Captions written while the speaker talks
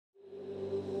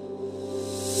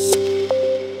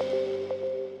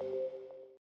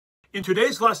In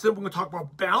today's lesson, we're going to talk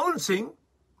about balancing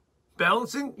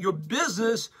your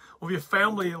business with your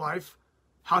family life,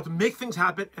 how to make things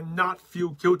happen and not feel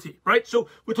guilty, right? So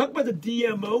we're talking about the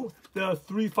DMO, the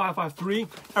 3553.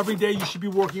 Every day you should be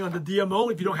working on the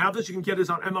DMO. If you don't have this, you can get this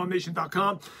on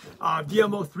mlmnation.com,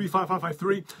 DMO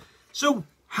 35553. So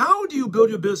how do you build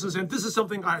your business? And this is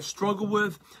something I struggled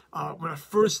with when it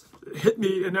first hit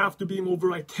me, and after being over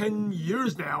like 10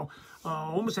 years now,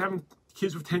 almost having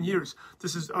kids with 10 years.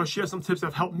 I'll share some tips that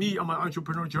have helped me on my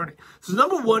entrepreneur journey. So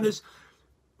number one is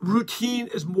routine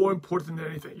is more important than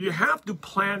anything. You have to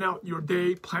plan out your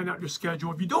day, plan out your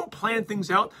schedule. If you don't plan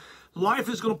things out, life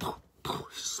is going to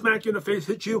smack you in the face,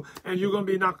 hit you, and you're going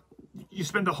to be you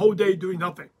spend the whole day doing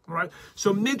nothing, all right?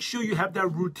 So make sure you have that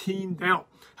routine down.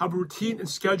 Have a routine and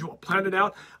schedule. Plan it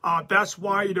out. That's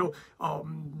why,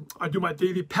 I do my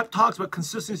daily pep talks, my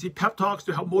consistency pep talks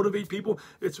to help motivate people.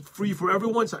 It's free for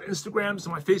everyone. It's on Instagram. It's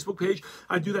on my Facebook page.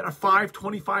 I do that at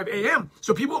 5:25 a.m.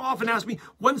 So people often ask me,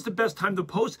 when's the best time to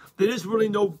post? There is really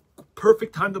no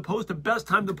perfect time to post. The best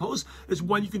time to post is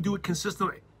when you can do it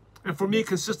consistently. And for me,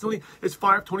 consistently, it's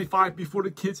 5:25 before the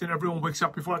kids and everyone wakes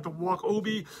up, before I have to walk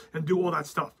Obi and do all that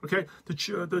stuff, okay?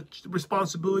 The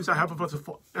responsibilities I have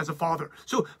as a father.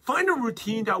 So find a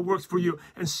routine that works for you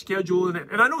and schedule it in.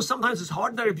 And I know sometimes it's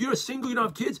hard that if you're a single, you don't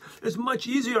have kids, it's much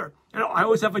easier. And I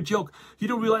always have a joke. You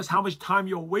don't realize how much time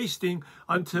you're wasting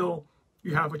until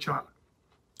you have a child.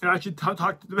 And I actually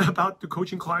talked to them about the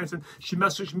coaching clients, and she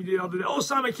messaged me the other day, "Oh,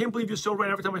 Sam, I can't believe you're so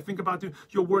right. Every time I think about you,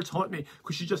 your words haunt me,"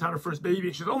 because she just had her first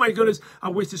baby. She said, "Oh my goodness,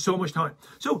 I wasted so much time."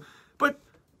 So, but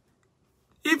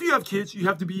if you have kids, you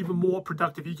have to be even more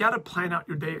productive. You got to plan out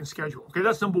your day and schedule. Okay,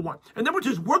 that's number one. And number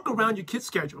two is work around your kids'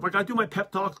 schedule. Like I do my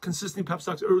pep talks, consistent pep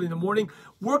talks early in the morning.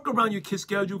 Work around your kids'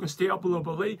 schedule. You can stay up a little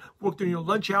bit late, work during your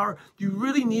lunch hour. You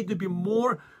really need to be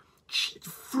more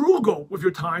frugal with your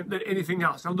time than anything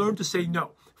else. Now learn to say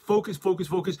no. Focus.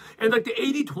 And like the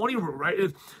 80-20 rule, right?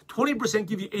 If 20%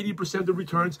 give you 80% of the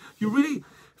returns, you really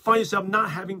find yourself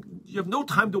you have no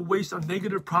time to waste on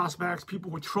negative prospects,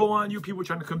 people who troll on you, people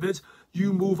trying to convince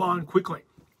you, move on quickly.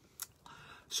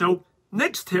 So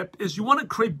next tip is you want to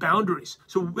create boundaries.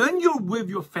 So when you're with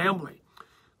your family,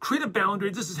 create a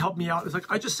boundary. This has helped me out. It's like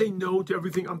I just say no to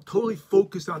everything. I'm totally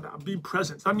focused on that. I'm being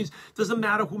present. That means it doesn't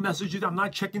matter who messages. I'm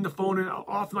not checking the phone. And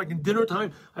often, like in dinner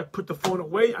time, I put the phone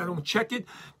away. I don't check it.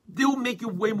 They'll make you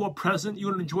way more present.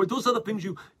 You're gonna enjoy. Those are the things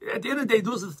at the end of the day,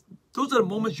 those are the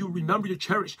moments you remember, you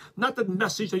cherish. Not the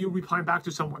message that you reply back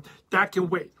to someone. That can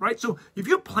wait, right? So if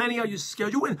you're planning out your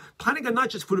schedule and planning out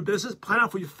not just for the business, plan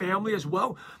out for your family as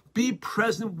well. Be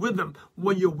present with them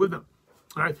when you're with them.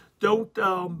 All right, don't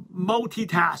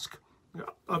multitask.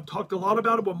 I've talked a lot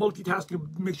about it, but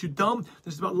multitasking makes you dumb.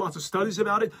 There's lots of studies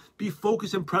about it. Be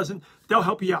focused and present. They'll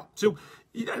help you out. So,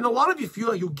 and a lot of you feel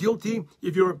like you're guilty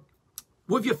if you're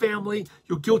with your family.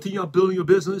 You're guilty you're not building your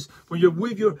business. When you're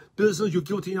with your business, you're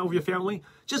guilty not with your family.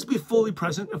 Just be fully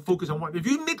present and focus on one. If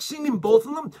you're mixing in both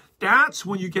of them, that's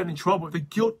when you get in trouble. The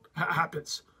guilt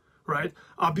happens, right?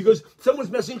 Because someone's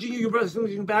messaging you, you're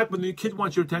messaging back, but the kid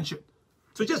wants your attention.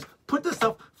 So just put this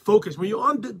stuff, focus. When you're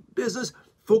on business,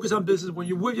 focus on business. When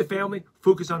you're with your family,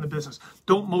 focus on the business.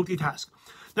 Don't multitask.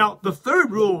 Now, the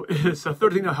third rule is, the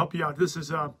third thing that'll help you out. This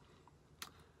is,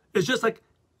 it's just like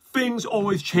things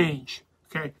always change,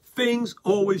 okay? Things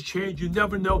always change. You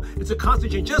never know. It's a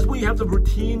constant change. Just when you have the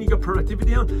routine, you got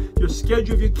productivity down, your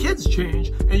schedule of your kids change,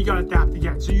 and you got to adapt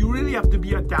again. So you really have to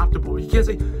be adaptable. You can't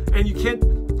say, and you can't,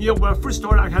 when I first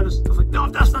started, I was like, no,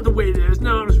 that's not the way it is.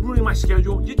 No, it's ruining my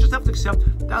schedule. You just have to accept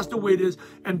that's the way it is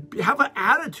and have an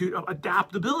attitude of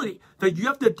adaptability. That you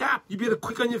have to adapt. You be able to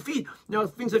quick on your feet. Now,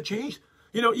 things have changed.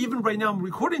 Even right now, I'm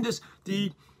recording this,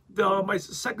 my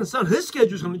second son, his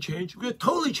schedule is going to change. We're going to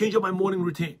totally change up my morning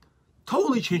routine.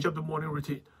 Totally change up the morning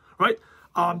routine, right?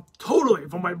 Totally.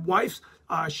 For my wife's,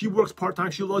 she works part-time.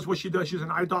 She loves what she does. She's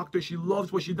an eye doctor. She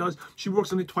loves what she does. She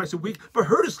works only twice a week. But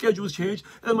her schedule has changed.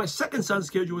 And my second son's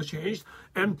schedule has changed.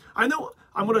 And I know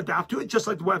I'm going to adapt to it, just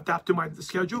like the way I adapt to my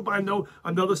schedule. But I know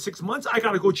another 6 months, I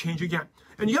got to go change again.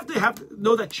 And you have to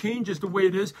know that change is the way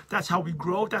it is. That's how we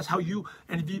grow. That's how you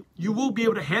will be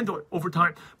able to handle it over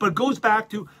time. But it goes back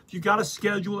to, you got to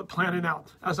schedule it, plan it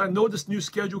out. As I know this new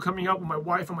schedule coming out with my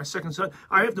wife and my second son,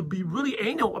 I have to be really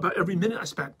anal about every minute I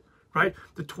spend. Right?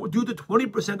 Do the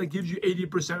 20% that gives you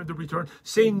 80% of the return.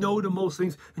 Say no to most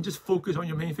things and just focus on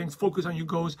your main things. Focus on your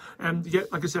goals and get,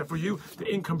 like I said, for you,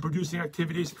 the income producing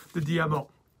activities, the DMO.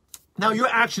 Now, your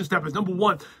action step is number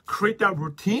one, create that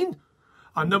routine.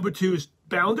 Number two is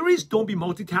boundaries. Don't be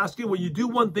multitasking. When you do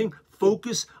one thing,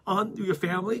 focus on your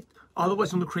family. Otherwise,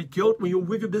 it's going to create guilt. When you're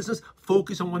with your business,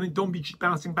 focus on one thing. Don't be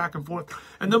bouncing back and forth.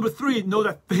 And number 3, know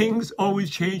that things always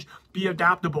change. Be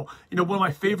adaptable. You know, one of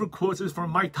my favorite quotes is from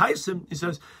Mike Tyson. He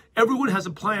says, everyone has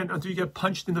a plan until you get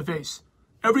punched in the face.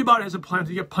 Everybody has a plan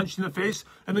until you get punched in the face.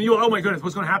 And then you're, oh my goodness,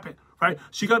 what's going to happen? Right?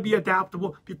 So you got to be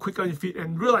adaptable, be quick on your feet,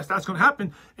 and realize that's going to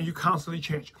happen, and you constantly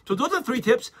change. So those are 3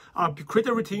 tips. Create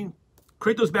a routine,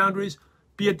 create those boundaries,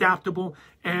 be adaptable.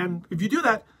 And if you do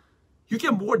that, you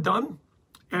get more done,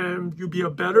 and you'll be a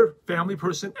better family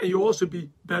person, and you'll also be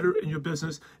better in your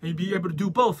business, and you'll be able to do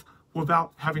both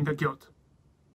without having that guilt.